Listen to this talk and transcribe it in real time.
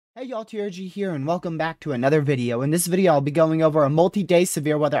Hey y'all, TRG here, and welcome back to another video. In this video, I'll be going over a multi-day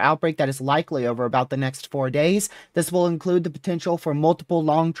severe weather outbreak that is likely over about the next 4 days. This will include the potential for multiple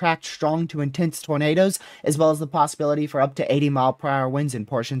long-tracked strong to intense tornadoes, as well as the possibility for up to 80-mile-per-hour winds in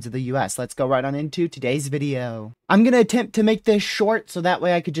portions of the US. Let's go right on into today's video. I'm going to attempt to make this short, so that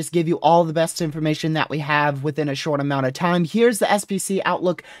way I could just give you all the best information that we have within a short amount of time. Here's the SPC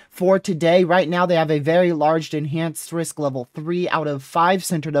outlook for today. Right now, they have a very large enhanced risk level 3 out of 5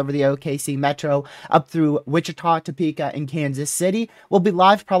 centered over the OKC Metro up through Wichita, Topeka, and Kansas City. We'll be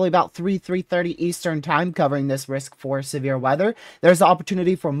live probably about 3:30 Eastern time covering this risk for severe weather. There's the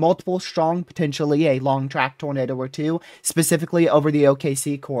opportunity for multiple strong, potentially a long track tornado or two, specifically over the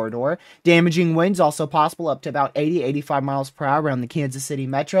OKC corridor. Damaging winds also possible up to about 80-85 miles per hour around the Kansas City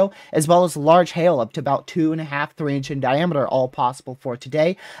Metro, as well as large hail up to about 2.5–3 inch in diameter, all possible for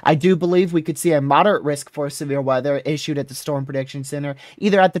today. I do believe we could see a moderate risk for severe weather issued at the Storm Prediction Center,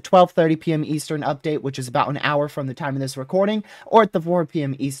 either at the 12:30 p.m. Eastern update, which is about an hour from the time of this recording, or at the 4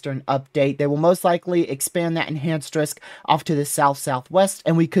 p.m. Eastern update. They will most likely expand that enhanced risk off to the south-southwest,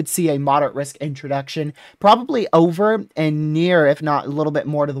 and we could see a moderate risk introduction, probably over and near, if not a little bit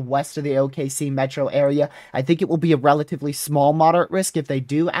more to the west of the OKC metro area. I think it will be a relatively small moderate risk if they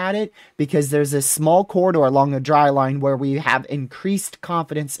do add it, because there's a small corridor along the dry line where we have increased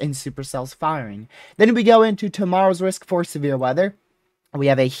confidence in supercells firing. Then we go into tomorrow's risk for severe weather. We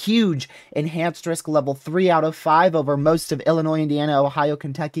have a huge enhanced risk level 3 out of 5 over most of Illinois, Indiana, Ohio,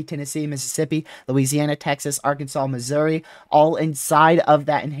 Kentucky, Tennessee, Mississippi, Louisiana, Texas, Arkansas, Missouri, all inside of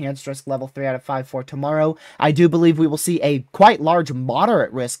that enhanced risk level 3 out of 5 for tomorrow. I do believe we will see a quite large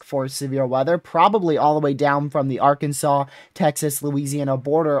moderate risk for severe weather, probably all the way down from the Arkansas, Texas, Louisiana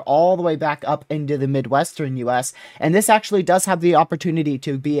border, all the way back up into the Midwestern U.S. And this actually does have the opportunity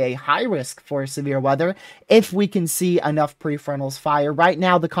to be a high risk for severe weather if we can see enough prefrontals fire. Right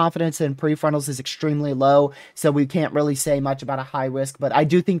now, the confidence in prefrontals is extremely low, so we can't really say much about a high risk, but I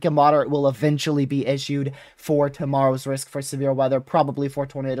do think a moderate will eventually be issued for tomorrow's risk for severe weather, probably for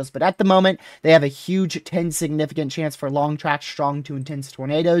tornadoes. But at the moment, they have a huge 10 significant chance for long track, strong to intense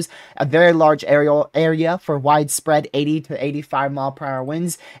tornadoes, a very large area for widespread 80 to 85 mile per hour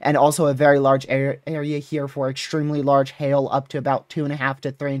winds, and also a very large area here for extremely large hail up to about 2.5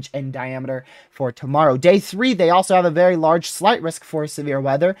 to 3 inch in diameter for tomorrow. Day 3, they also have a very large slight risk for severe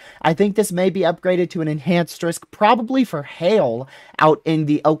weather. I think this may be upgraded to an enhanced risk, probably for hail out in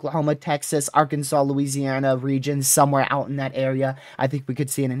the Oklahoma, Texas, Arkansas, Louisiana regions, somewhere out in that area. I think we could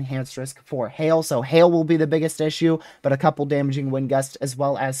see an enhanced risk for hail. So hail will be the biggest issue, but a couple damaging wind gusts as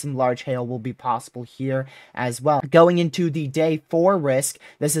well as some large hail will be possible here as well. Going into the day 4 risk,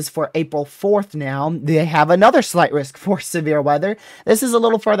 this is for April 4th now. They have another slight risk for severe weather. This is a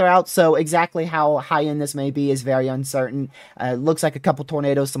little further out, so exactly how high in this may be is very uncertain. Looks like a couple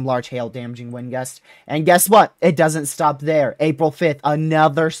tornadoes, some large hail, damaging wind gusts. And guess what? It doesn't stop there. April 5th,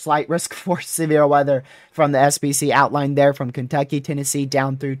 another slight risk for severe weather from the SPC outlined there from Kentucky, Tennessee,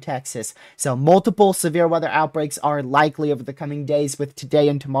 down through Texas. So multiple severe weather outbreaks are likely over the coming days, with today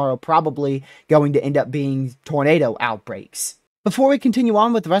and tomorrow probably going to end up being tornado outbreaks. Before we continue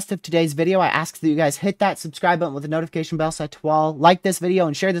on with the rest of today's video, I ask that you guys hit that subscribe button with the notification bell set to all, like this video,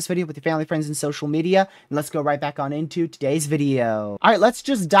 and share this video with your family, friends, and social media. And let's go right back on into today's video. All right, let's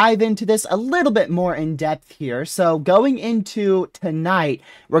just dive into this a little bit more in depth here. So going into tonight,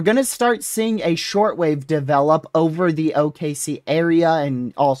 we're going to start seeing a shortwave develop over the OKC area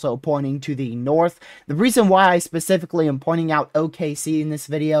and also pointing to the north. The reason why I specifically am pointing out OKC in this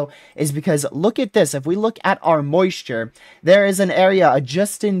video is because look at this. If we look at our moisture, there is an area, a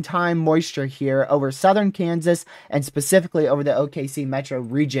just-in-time moisture here over southern Kansas and specifically over the OKC metro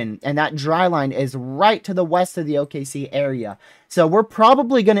region, and that dry line is right to the west of the OKC area. So we're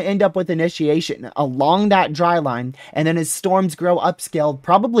probably going to end up with initiation along that dry line, and then as storms grow upscale,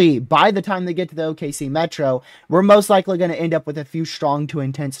 probably by the time they get to the OKC metro, we're most likely going to end up with a few strong to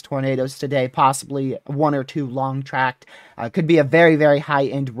intense tornadoes today, possibly 1 or 2 long-tracked. Could be a very, very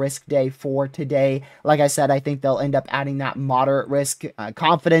high-end risk day for today. Like I said, I think they'll end up adding that moderate risk.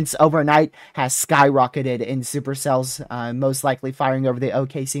 Confidence overnight has skyrocketed in supercells, most likely firing over the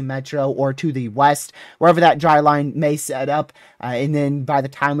OKC metro or to the west, wherever that dry line may set up. And then by the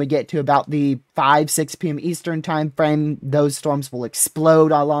time we get to about the 5-6 p.m. Eastern time frame, those storms will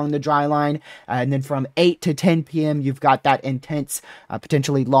explode along the dry line. And then from 8 to 10 p.m., you've got that intense,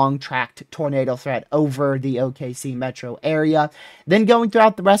 potentially long-tracked tornado threat over the OKC metro area. Then going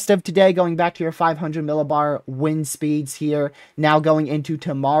throughout the rest of today, going back to your 500 millibar wind speeds here, here. Now going into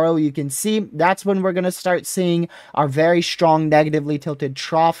tomorrow, you can see that's when we're going to start seeing our very strong negatively tilted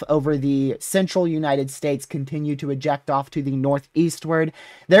trough over the central United States continue to eject off to the northeastward.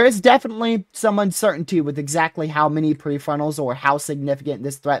 There is definitely some uncertainty with exactly how many prefrontals or how significant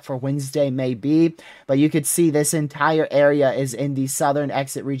this threat for Wednesday may be, but you could see this entire area is in the southern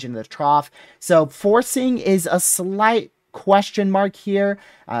exit region of the trough. So forcing is a slight question mark here.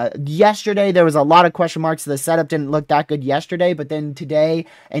 Yesterday there was a lot of question marks. The setup didn't look that good yesterday, but then today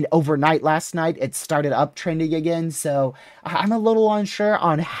and overnight last night it started uptrending again. So I'm a little unsure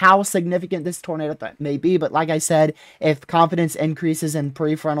on how significant this tornado threat may be, but like I said, if confidence increases in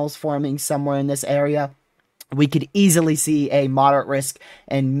prefrontals forming somewhere in this area, we could easily see a moderate risk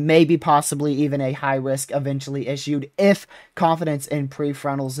and maybe possibly even a high risk eventually issued if confidence in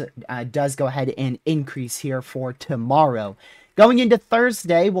prefrontals does go ahead and increase here for tomorrow. Going into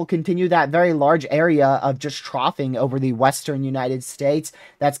Thursday, we'll continue that very large area of just troughing over the western United States.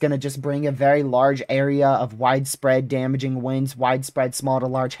 That's going to just bring a very large area of widespread damaging winds, widespread small to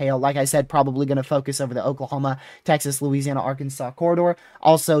large hail. Like I said, probably going to focus over the Oklahoma, Texas, Louisiana, Arkansas corridor.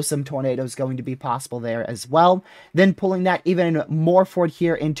 Also, some tornadoes going to be possible there as well. Then pulling that even more forward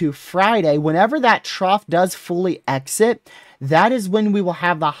here into Friday, whenever that trough does fully exit, that is when we will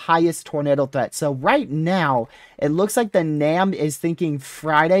have the highest tornado threat. So right now, it looks like the NAM is thinking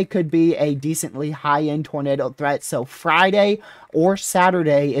Friday could be a decently high-end tornado threat. So Friday or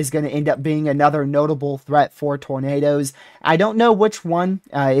Saturday is going to end up being another notable threat for tornadoes. I don't know which one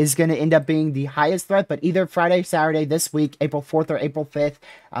is going to end up being the highest threat, but either Friday, Saturday this week, April 4th or April 5th,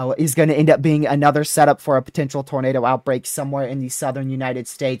 is going to end up being another setup for a potential tornado outbreak somewhere in the southern United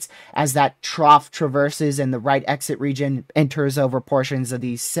States as that trough traverses and the right exit region enters over portions of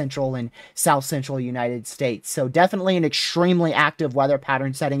the central and south central United States. So definitely an extremely active weather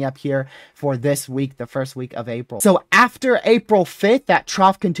pattern setting up here for this week, the first week of April. So after April 5th, that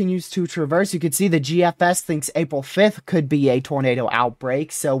trough continues to traverse. You can see the GFS thinks April 5th could be a tornado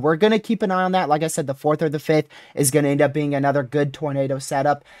outbreak. So we're going to keep an eye on that. Like I said, the 4th or the 5th is going to end up being another good tornado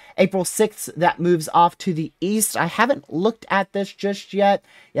setup. April 6th, that moves off to the east. I haven't looked at this just yet.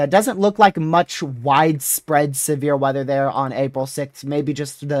 Yeah, it doesn't look like much widespread severe weather there on April 6th. Maybe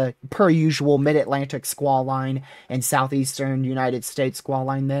just the per usual mid-Atlantic squall line and southeastern United States squall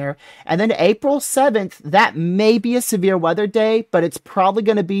line there. And then April 7th, that may be a severe weather day, but it's probably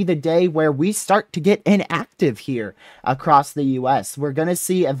going to be the day where we start to get inactive here across the U.S. We're going to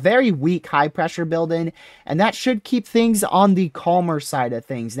see a very weak high pressure building, and that should keep things on the calmer side of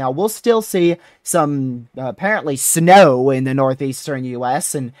things. Now, we'll still see some apparently snow in the northeastern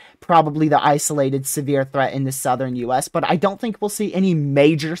U.S. and probably the isolated severe threat in the southern U.S., but I don't think we'll see any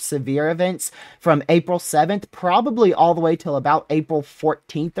major severe events from April 7th, probably all the way till about April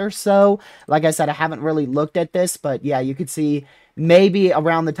 14th or so. Like I said, I haven't really looked at this, but yeah, you could see maybe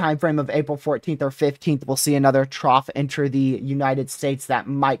around the time frame of April 14th or 15th, we'll see another trough enter the United States that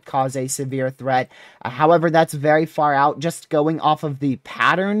might cause a severe threat. However, that's very far out. Just going off of the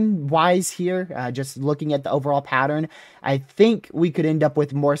pattern-wise here, just looking at the overall pattern, I think we could end up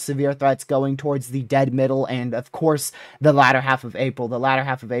with more severe threats going towards the dead middle and, of course, the latter half of April. The latter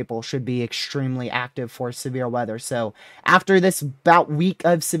half of April should be extremely active for severe weather. So after this about week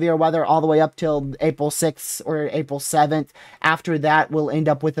of severe weather, all the way up till April 6th or April 7th, after that, we'll end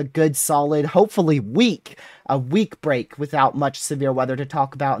up with a good, solid, hopefully a week break without much severe weather to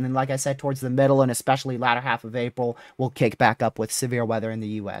talk about. And then, like I said, towards the middle and especially latter half of April, we'll kick back up with severe weather in the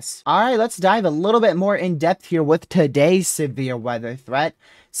U.S. All right, let's dive a little bit more in depth here with today's severe weather threat.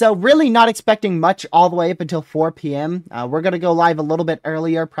 So really not expecting much all the way up until 4 p.m. We're going to go live a little bit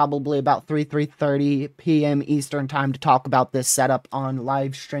earlier, probably about 3:30 p.m. Eastern time to talk about this setup on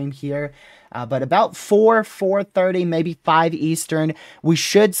live stream here. But about 4:30, maybe 5 Eastern, we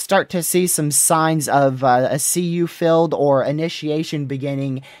should start to see some signs of a CU field or initiation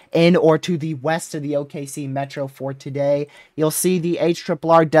beginning in or to the west of the OKC metro for today. You'll see the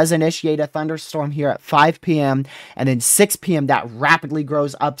HRRR does initiate a thunderstorm here at 5 p.m. and then 6 p.m. that rapidly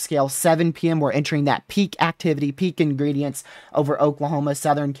grows upscale. 7 p.m. we're entering that peak activity, peak ingredients over Oklahoma,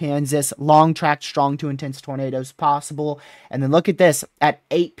 southern Kansas, long track, strong to intense tornadoes possible. And then look at this, at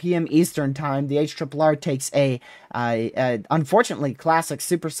 8 p.m. Eastern time, the HRRR takes a unfortunately classic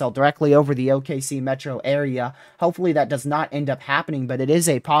supercell directly over the OKC metro area. area. Hopefully that does not end up happening, but it is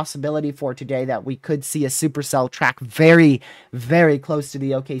a possibility for today that we could see a supercell track very, very close to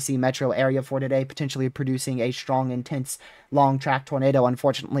the OKC metro area for today, potentially producing a strong, intense, long track tornado.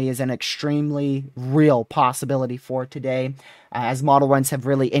 Unfortunately, is an extremely real possibility for today, as model runs have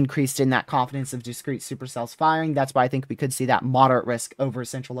really increased in that confidence of discrete supercells firing. That's why I think we could see that moderate risk over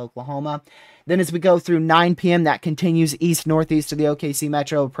central Oklahoma. Then as we go through 9 p.m., that continues east-northeast of the OKC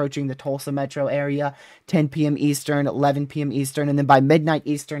metro, approaching the Tulsa metro area, 10 p.m. Eastern, 11 p.m. Eastern, and then by midnight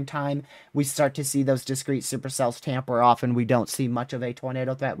Eastern time, we start to see those discrete supercells tamper off, and we don't see much of a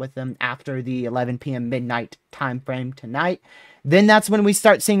tornado threat with them after the 11 p.m. midnight time frame tonight. Then that's when we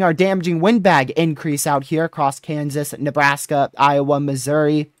start seeing our damaging wind bag increase out here across Kansas, Nebraska, Iowa,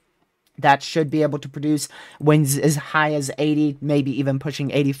 Missouri. That should be able to produce winds as high as 80, maybe even pushing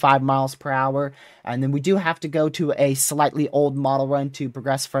 85 miles per hour. And then we do have to go to a slightly old model run to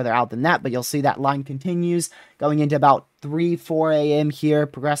progress further out than that, but you'll see that line continues going into about 4 a.m. here,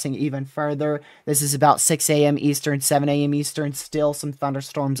 progressing even further. This is about 6 a.m. Eastern, 7 a.m. Eastern. Still some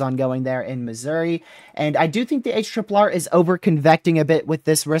thunderstorms ongoing there in Missouri. And I do think the HRRR is over-convecting a bit with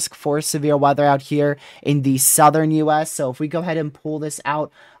this risk for severe weather out here in the southern U.S. So if we go ahead and pull this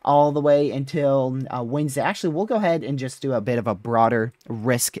out all the way until Wednesday, actually, we'll go ahead and just do a bit of a broader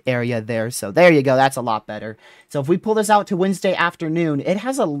risk area there. So there you go. That's a lot better. So if we pull this out to Wednesday afternoon, it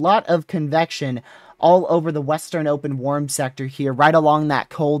has a lot of convection all over the western open warm sector here, right along that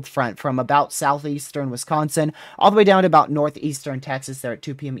cold front from about southeastern Wisconsin all the way down to about northeastern Texas there at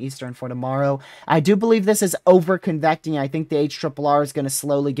 2 p.m. Eastern for tomorrow. I do believe this is over-convecting. I think the HRRR is going to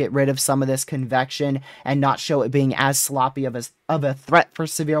slowly get rid of some of this convection and not show it being as sloppy of a threat for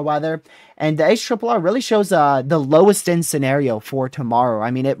severe weather. And the HRRR really shows the lowest end scenario for tomorrow.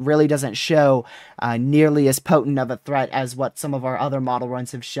 I mean, it really doesn't show nearly as potent of a threat as what some of our other model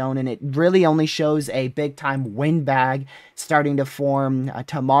runs have shown, and it really only shows a big-time wind bag starting to form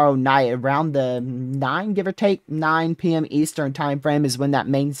tomorrow night around the 9, give or take, 9 p.m. Eastern time frame is when that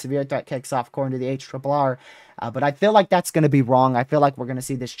main severe threat kicks off according to the HRRR. But I feel like that's going to be wrong. I feel like we're going to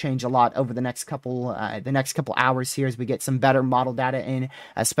see this change a lot over the next couple hours here as we get some better model data in,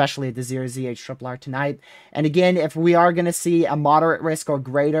 especially at the 0Z HRRR tonight. And again, if we are going to see a moderate risk or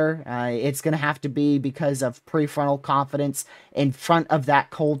greater, it's going to have to be because of prefrontal confidence in front of that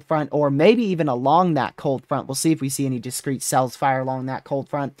cold front, or maybe even along that cold front. We'll see if we see any discrete cells fire along that cold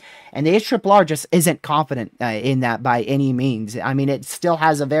front. And the HRRR just isn't confident in that by any means. I mean, it still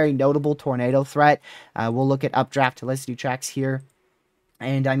has a very notable tornado threat. We'll look at updraft helicity tracks here.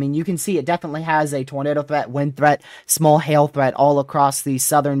 And I mean, you can see it definitely has a tornado threat, wind threat, small hail threat all across the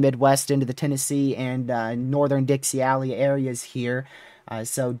southern Midwest into the Tennessee and northern Dixie Alley areas here.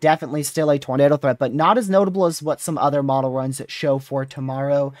 So definitely still a tornado threat, but not as notable as what some other model runs show for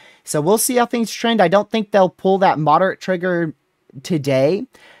tomorrow. So we'll see how things trend. I don't think they'll pull that moderate trigger today.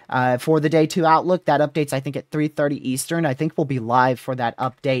 For the day 2 outlook, that update's, I think, at 3:30 Eastern. I think we'll be live for that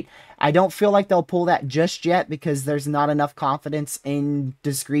update. I don't feel like they'll pull that just yet because there's not enough confidence in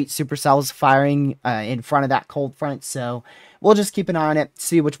discrete supercells firing in front of that cold front. So we'll just keep an eye on it,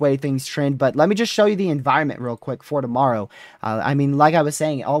 see which way things trend. But let me just show you the environment real quick for tomorrow. I mean, like I was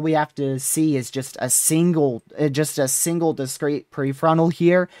saying, all we have to see is just a single discrete prefrontal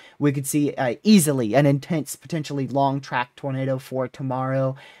here. We could see easily an intense, potentially long track tornado for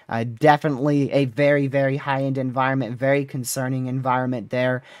tomorrow. Definitely a very, very high-end environment, very concerning environment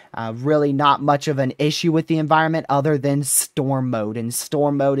there. Really not much of an issue with the environment other than storm mode. And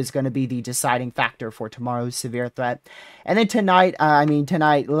storm mode is going to be the deciding factor for tomorrow's severe threat. And then tonight,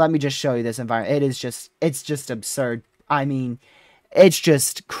 let me just show you this environment. It's just absurd. I mean, it's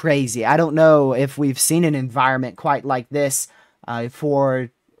just crazy. I don't know if we've seen an environment quite like this for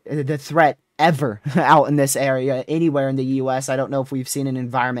the threat ever out in this area anywhere in the US. I don't know if we've seen an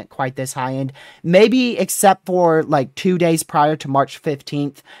environment quite this high end, maybe except for like 2 days prior to March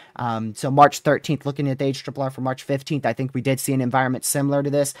 15th. So March 13th, looking at the HRRR for March 15th, I think we did see an environment similar to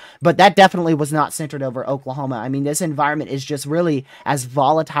this, but that definitely was not centered over Oklahoma. I mean, this environment is just really as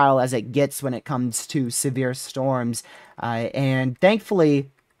volatile as it gets when it comes to severe storms. And thankfully,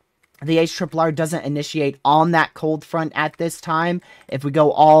 the HRRR doesn't initiate on that cold front at this time. If we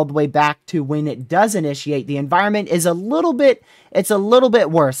go all the way back to when it does initiate, the environment is a little bit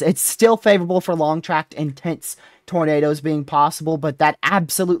worse. It's still favorable for long-tracked, intense tornadoes being possible, but that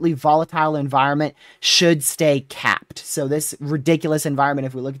absolutely volatile environment should stay capped. So this ridiculous environment,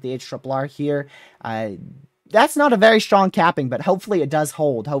 if we look at the HRRR here, that's not a very strong capping, but hopefully it does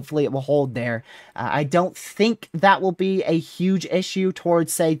hold. Hopefully it will hold there. I don't think that will be a huge issue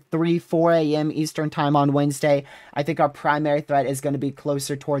towards, say, 3, 4 a.m. Eastern time on Wednesday. I think our primary threat is going to be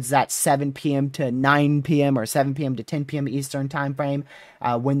closer towards that 7 p.m. to 9 p.m. or 7 p.m. to 10 p.m. Eastern time frame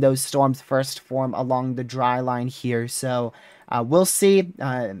when those storms first form along the dry line here. So we'll see.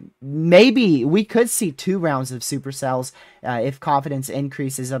 Maybe we could see 2 rounds of supercells if confidence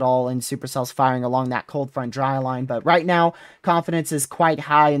increases at all in supercells firing along that cold front dry line. But right now, confidence is quite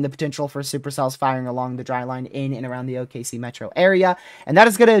high in the potential for supercells firing along the dry line in and around the OKC metro area. And that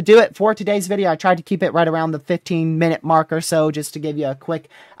is going to do it for today's video. I tried to keep it right around the 15-minute mark or so just to give you a quick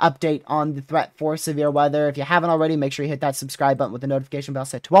update on the threat for severe weather. If you haven't already, make sure you hit that subscribe button with the notification bell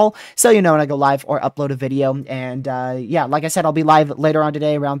set to all so you know when I go live or upload a video. And yeah, like I said, I'll be live later on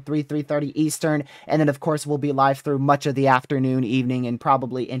today around 3:30 Eastern. And then, of course, we'll be live through much of the afternoon, evening, and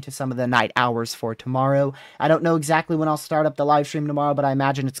probably into some of the night hours for tomorrow. I don't know exactly when I'll start up the live stream tomorrow, but I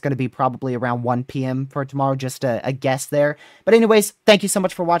imagine it's going to be probably around 1 p.m. for tomorrow, just a guess there. But anyways, thank you so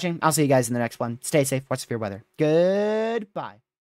much for watching. I'll see you guys in the next one. Stay safe, watch severe weather. Goodbye.